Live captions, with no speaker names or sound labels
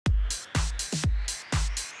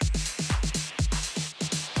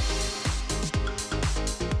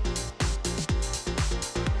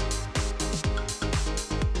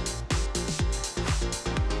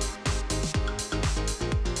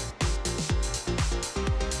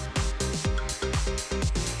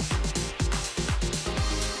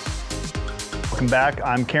welcome back.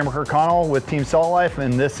 I'm Cameron Kirkconnell with Team Salt Life,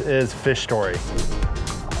 and this is Fishtory.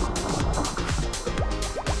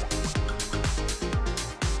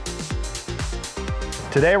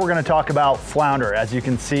 Today we're going to talk about flounder. As you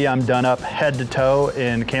can see, I'm done up head to toe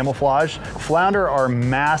in camouflage. Flounder are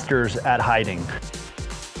masters at hiding.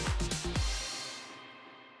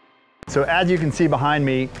 So as you can see behind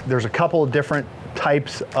me, there's a couple of different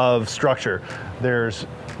types of structure. There's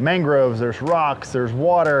mangroves, there's rocks, there's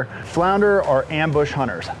water. Flounder are ambush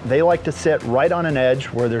hunters. They like to sit right on an edge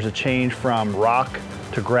where there's a change from rock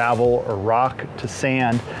to gravel or rock to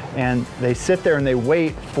sand, and they sit there and they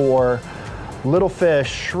wait for little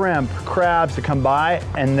fish, shrimp, crabs to come by,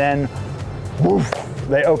 and then woof,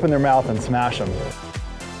 they open their mouth and smash them.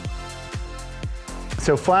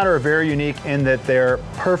 So flounder are very unique in that they're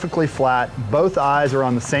perfectly flat. Both eyes are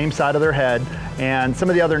on the same side of their head, and some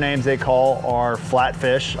of the other names they call are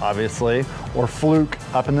flatfish, obviously, or fluke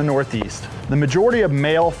up in the Northeast. The majority of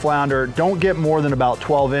male flounder don't get more than about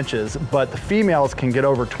 12 inches, but the females can get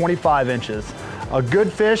over 25 inches. A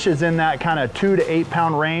good fish is in that kind of 2 to 8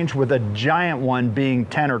 pound range, with a giant one being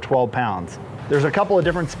 10 or 12 pounds. There's a couple of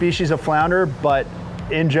different species of flounder, but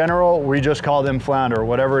in general, we just call them flounder,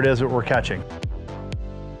 whatever it is that we're catching.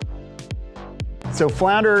 So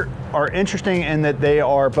flounder are interesting in that they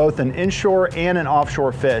are both an inshore and an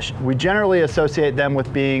offshore fish. We generally associate them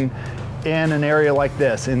with being in an area like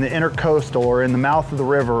this, in the intercoastal or in the mouth of the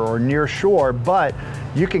river or near shore, but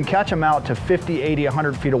you can catch them out to 50, 80,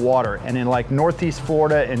 100 feet of water. And in like Northeast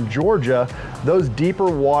Florida and Georgia, those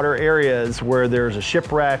deeper water areas where there's a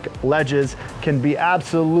shipwreck, ledges, can be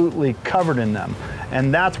absolutely covered in them.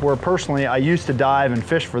 And that's where personally I used to dive and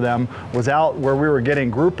fish for them, was out where we were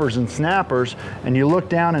getting groupers and snappers, and you look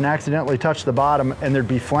down and accidentally touch the bottom and there'd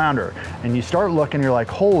be flounder. And you start looking, you're like,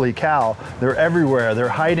 holy cow, they're everywhere. They're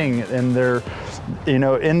hiding, and they're, you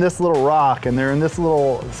know, in this little rock, and they're in this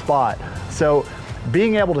little spot. So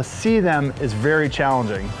being able to see them is very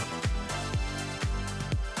challenging.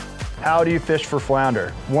 How do you fish for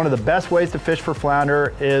flounder? One of the best ways to fish for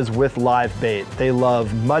flounder is with live bait. They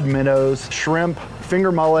love mud minnows, shrimp,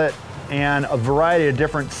 finger mullet, and a variety of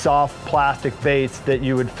different soft plastic baits that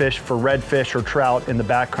you would fish for redfish or trout in the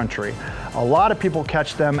backcountry. A lot of people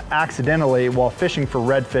catch them accidentally while fishing for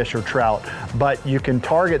redfish or trout, but you can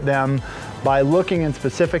target them by looking in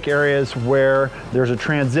specific areas where there's a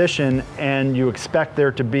transition and you expect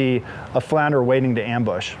there to be a flounder waiting to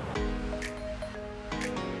ambush.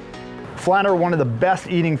 Flounder are one of the best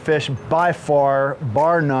eating fish by far,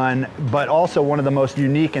 bar none, but also one of the most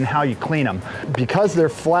unique in how you clean them. Because they're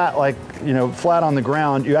flat, like, you know, flat on the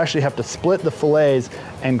ground, you actually have to split the fillets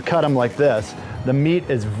and cut them like this. The meat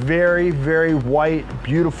is very, very white,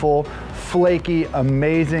 beautiful, flaky,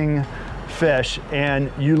 amazing fish,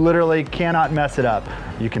 and you literally cannot mess it up.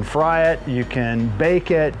 You can fry it, you can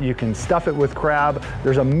bake it, you can stuff it with crab.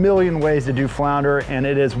 There's a million ways to do flounder, and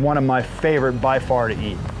it is one of my favorite by far to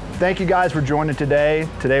eat. Thank you guys for joining today.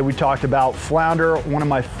 Today we talked about flounder, one of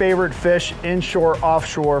my favorite fish, inshore,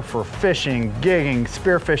 offshore, for fishing, gigging,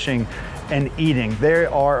 spearfishing, and eating. They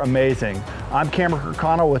are amazing. I'm Cameron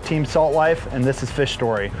Kirkconnell with Team Salt Life, and this is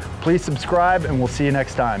Fishtory. Please subscribe, and we'll see you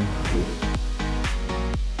next time.